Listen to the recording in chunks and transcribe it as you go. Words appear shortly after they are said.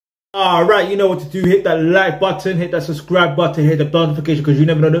Alright, you know what to do. Hit that like button, hit that subscribe button, hit the notification, because you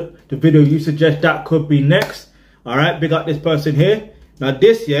never know the video you suggest that could be next. Alright, big up this person here. Now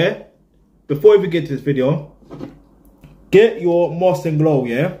this, yeah, before we get to this video, get your Moss and Glow,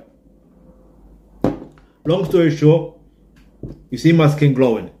 yeah? Long story short, you see my skin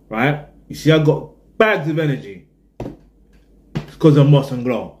glowing, right? You see I got bags of energy. It's because of Moss and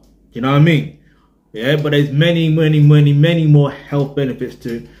Glow. You know what I mean? Yeah, but there's many more health benefits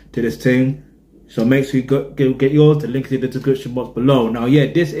to this thing. So make sure you get yours. The link is in the description box below. Now, yeah,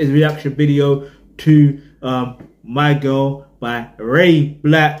 this is a reaction video to My Girl by Ray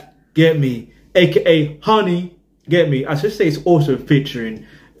Black, get me, aka Honey, get me. I should say it's also featuring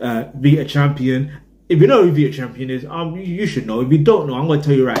Vita Champion. If you know who Vita Champion is, you should know. If you don't know, I'm gonna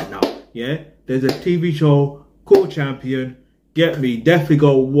tell you right now. Yeah, there's a TV show called Champion. Get me, definitely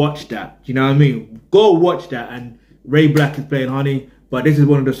go watch that. You know what I mean? Go watch that. And Ray Black is playing Honey, but this is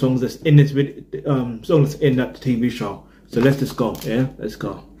one of the songs that's in this video, songs in that TV show. So let's just go. Yeah, let's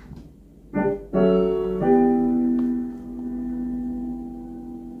go.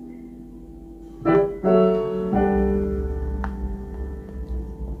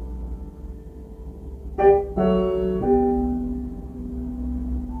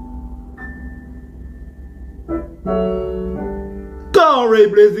 Ray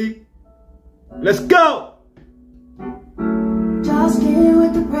Blizzy, let's go. Just get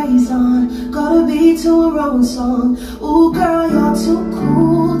with the praise on, gotta be to a own song. Ooh girl, you're too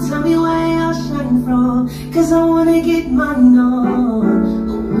cool, tell me where I'll shine from, cause I wanna get mine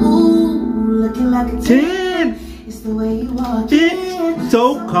on. Ooh, looking like a 10, it's the way you walk in,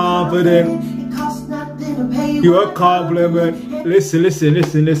 so confident, it costs nothing to pay you a compliment. Listen. Let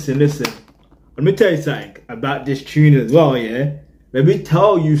me tell you something about this tune as well, yeah? Let me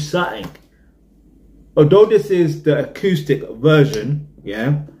tell you something. Although this is the acoustic version,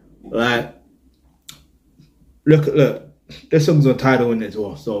 yeah, like, look, this song's on Tidal in it as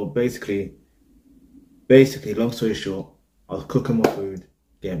well. So basically, long story short, I was cooking my food,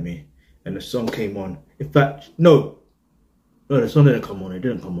 get me, and the song came on. In fact, no, the song didn't come on. It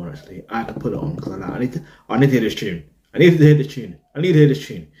didn't come on actually. I had to put it on because I need to hear this tune. I need to hear this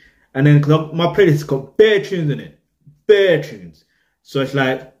tune. And then because my playlist got bare tunes in it, bare tunes. So it's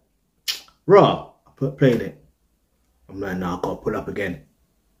like, raw, playing it. I'm like, nah, I gotta pull up again.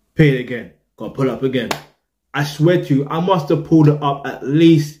 Play it again, gotta pull up again. I swear to you, I must have pulled it up at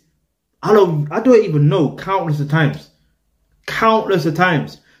least, I don't even know, countless of times.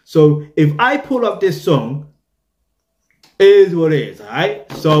 So if I pull up this song, it is what it is,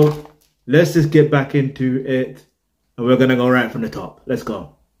 alright? So let's just get back into it. And we're gonna go right from the top. Let's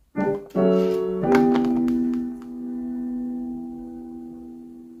go.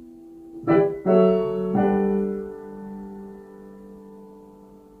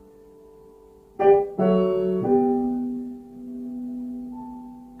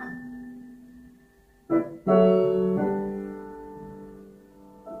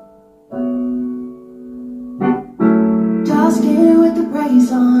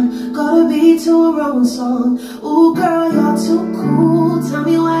 on, gotta be to a own song. Ooh girl, you're too cool, tell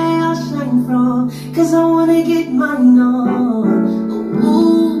me where I'll shine from, cause I wanna get mine on.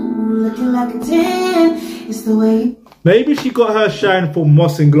 Ooh, looking like a 10, it's the way. Maybe she got her shine from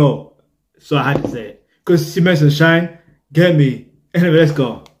Moss and Glow, so I had to say it, cause she mentioned shine, get me. Anyway, let's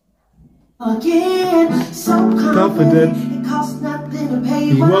go. Again, so confident, it costs nothing to pay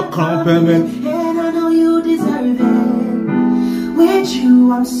you a compliment, and I know you deserve it. With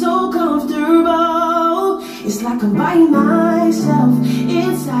you, I'm so comfortable. It's like I'm by myself.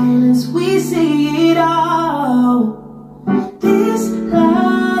 In silence, we see it all. This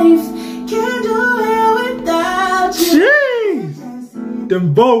life can't do it without you. Jeez!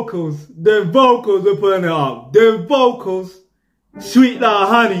 Them vocals we're putting it up. Them vocals, sweet like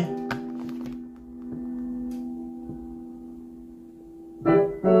honey.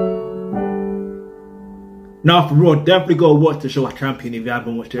 Now for real, definitely go watch the show Champion if you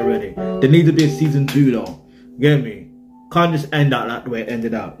haven't watched it already. There needs to be a season 2 though. Get me? Can't just end out like the way it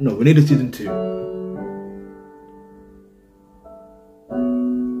ended out. No, we need a season 2.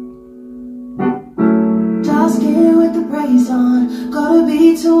 Just get with the praise on, gotta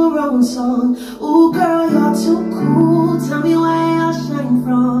be to a own song. Ooh girl, you're too cool, tell me where I'll shine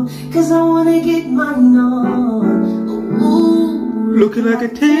from, cause I wanna get mine on. Ooh, looking like a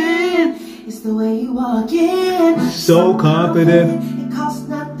 10. It's the way you walk in, so confident, it costs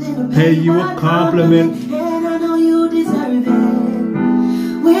nothing to pay you a compliment, and I know you deserve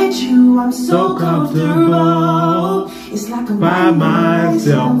it. With you, I'm so comfortable. It's like I'm by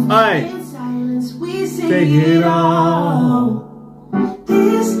myself. Aye. In silence, we sing it all.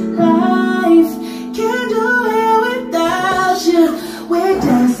 This life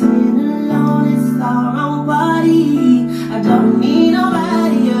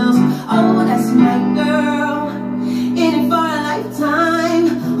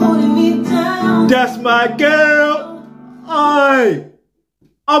That's my girl. Aye.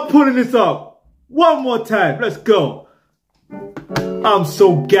 I'm pulling this up. One more time. Let's go. I'm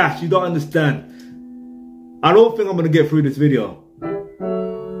so gassed. You don't understand. I don't think I'm going to get through this video.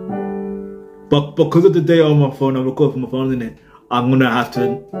 But because of the data on my phone, I record from my phone, innit? I'm going to have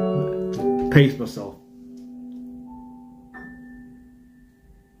to pace myself.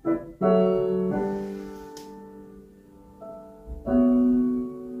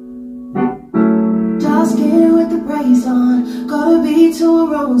 Just get with the praise on. Gotta be to a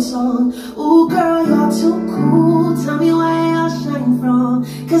wrong song. Ooh, girl, you're too cool. Tell me where I shine from.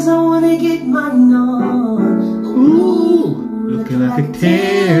 Cause I wanna get mine on. Ooh, looking like a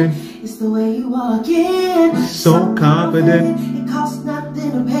 10. It's the way you walk in. So confident. It costs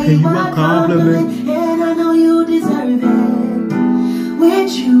nothing to pay you a compliment. And I know you deserve it.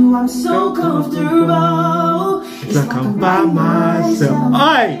 With you, I'm so comfortable. It's like I'm by myself.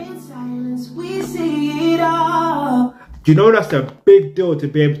 Aye. In silence, we see it all. You know that's a big deal to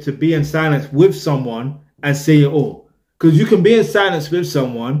be able to be in silence with someone and say it all. Because you can be in silence with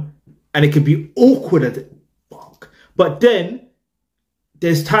someone and it can be awkward as fuck. But then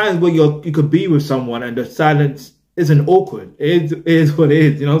there's times where you could be with someone and the silence isn't awkward. It is what it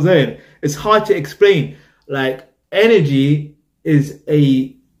is. You know what I'm saying? It's hard to explain. Like energy is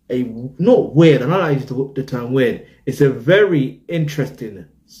a not weird. I'm not like the term weird. It's a very interesting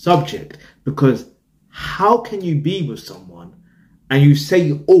subject because how can you be with someone and you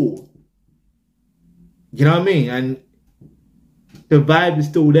say all? You know what I mean? And the vibe is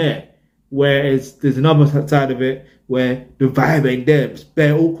still there. Whereas there's another side of it where the vibe ain't there. It's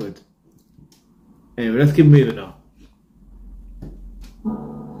bare awkward. Anyway, let's keep moving now.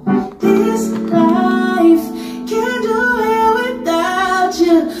 This life can't do it without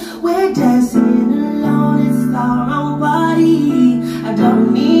you. We're dancing alone. It's our own body. I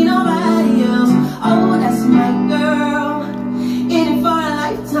don't need nobody else. Oh, that's my girl. In it for a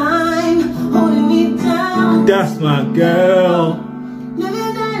lifetime. Holding me down. That's my girl.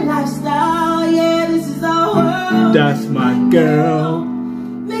 Living that lifestyle. Yeah, this is our world. That's my girl.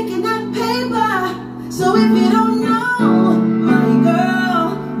 Making that paper. So if you don't know, my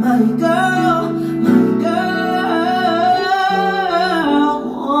girl, my girl, my girl,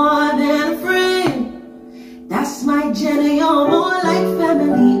 more than a friend. That's my Jenny, you're more like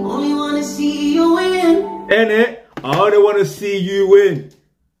family. Only wanna see you win. Innit? I only want to see you win.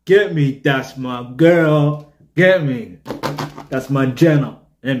 Get me? That's my girl. Get me? That's my Jenna.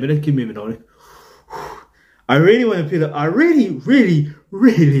 Anyway, let's keep moving on. I really want to feel it. I really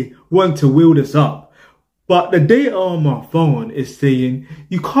want to wheel this up. But the data on my phone is saying,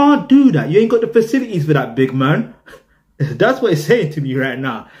 you can't do that. You ain't got the facilities for that, big man. That's what it's saying to me right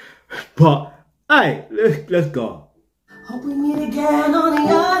now. But, alright, let's go. Hope we meet again on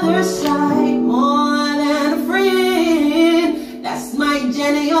the other side. More than a friend. That's my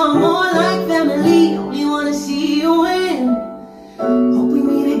Jenny, you're more like family. Only wanna see you win. Hope we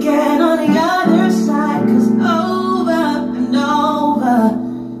meet again on the other side. Cause over and over,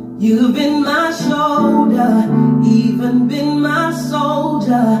 you've been my shoulder, even been my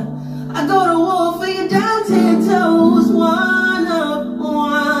soldier. I go to war for you down 10 toes, one of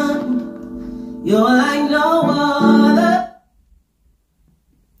one. You're like no other.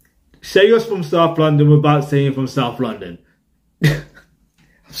 Say you're from South London without saying from South London. I'm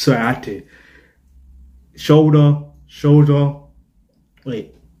sorry, I had to. Shoulder.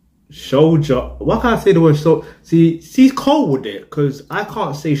 Wait. Shoulder. Why can't I say the word shoulder? See, she's cold with it because I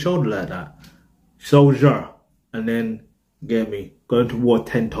can't say shoulder like that. Soldier. And then, get me. Going to war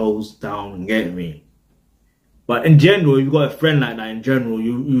 10 toes down and get me. But in general, if you've got a friend like that, in general,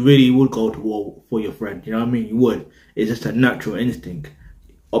 you really would go to war for your friend. You know what I mean? You would. It's just a natural instinct.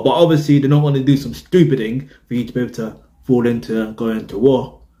 But obviously, they're not going to do some stupid thing for you to be able to fall into going to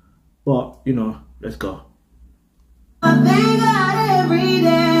war. But, you know, let's go. I thank God every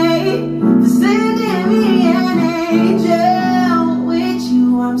day for sending me an angel. With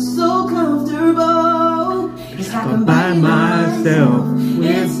you, I'm so comfortable. It's like I'm by myself.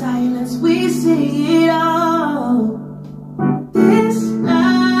 In silence, we see it all. This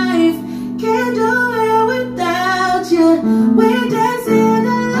life can't do it without you. We're dancing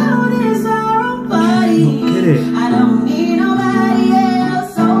alone, it's our own body. I don't need nobody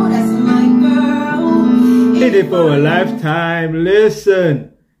else, so that's my girl. In it for a lifetime.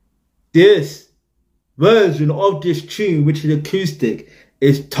 Listen, this version of this tune, which is acoustic,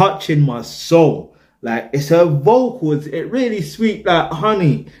 is touching my soul. Like, it's her vocals, it really sweet like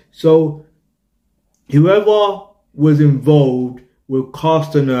honey. So whoever was involved with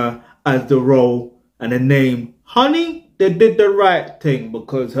casting her as the role and the name Honey, did the right thing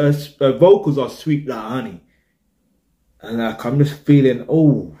because her vocals are sweet like honey. And like, I'm just feeling,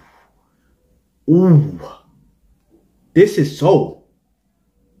 oh, ooh, this is soul.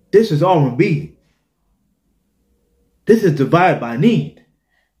 This is R&B. This is the vibe I need.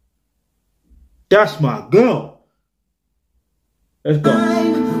 That's my girl. Let's go.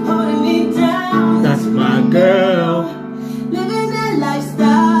 That's my girl. Living that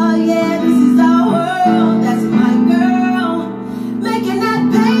lifestyle, yeah, this is our world. That's my girl. Making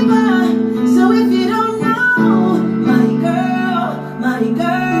that paper. So if you don't know, my girl, my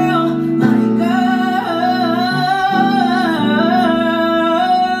girl, my girl.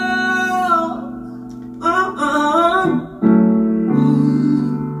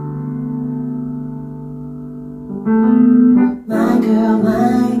 My girl,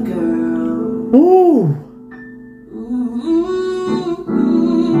 my girl. Ooh.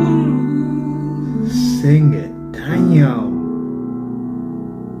 Sing it, Daniel.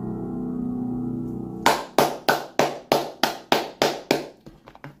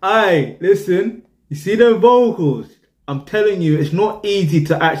 Aye, listen, you see the vocals? I'm telling you, it's not easy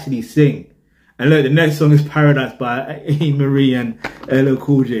to actually sing. And look, the next song is Paradise by A. Marie and LL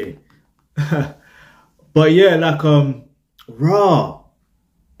Cool J. But yeah, like, raw,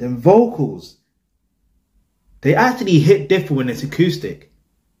 them vocals, they actually hit different when it's acoustic.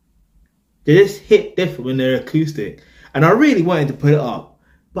 They just hit different when they're acoustic. And I really wanted to put it up,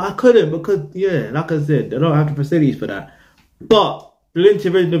 but I couldn't because, yeah, like I said, I don't have the facilities for that. But the link to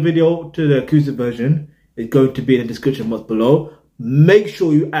the original video to the acoustic version is going to be in the description box below. Make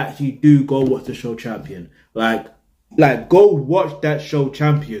sure you actually do go watch the show Champion. Like go watch that show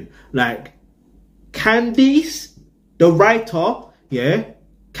Champion. Like, Candice, the writer, yeah,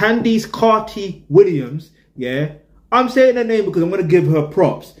 Candice Carty Williams, yeah. I'm saying her name because I'm going to give her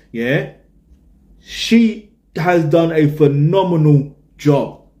props, yeah. She has done a phenomenal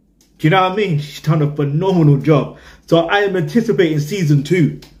job. Do you know what I mean? She's done a phenomenal job. So I am anticipating season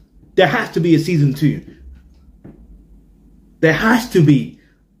 2. There has to be a season 2. There has to be.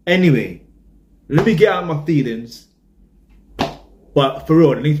 Anyway, let me get out my feelings. But for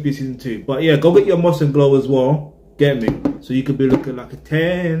real, there needs to be a season 2. But yeah, go get your Moss and Glow as well. Get me? So you could be looking like a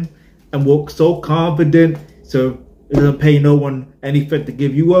 10 and walk so confident. So it doesn't pay no one anything to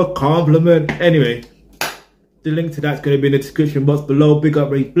give you a compliment. Anyway, the link to that's going to be in the description box below. Big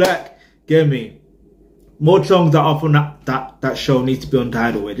up Ray Black. Get me? More songs that are from that show needs to be on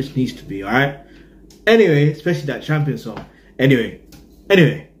Tidal. It just needs to be, alright? Anyway, especially that Champion song. Anyway,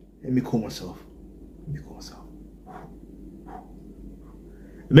 let me call myself.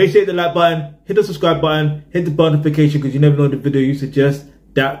 Make sure you hit the like button, hit the subscribe button, hit the bell notification because you never know the video you suggest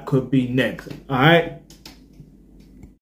that could be next. Alright?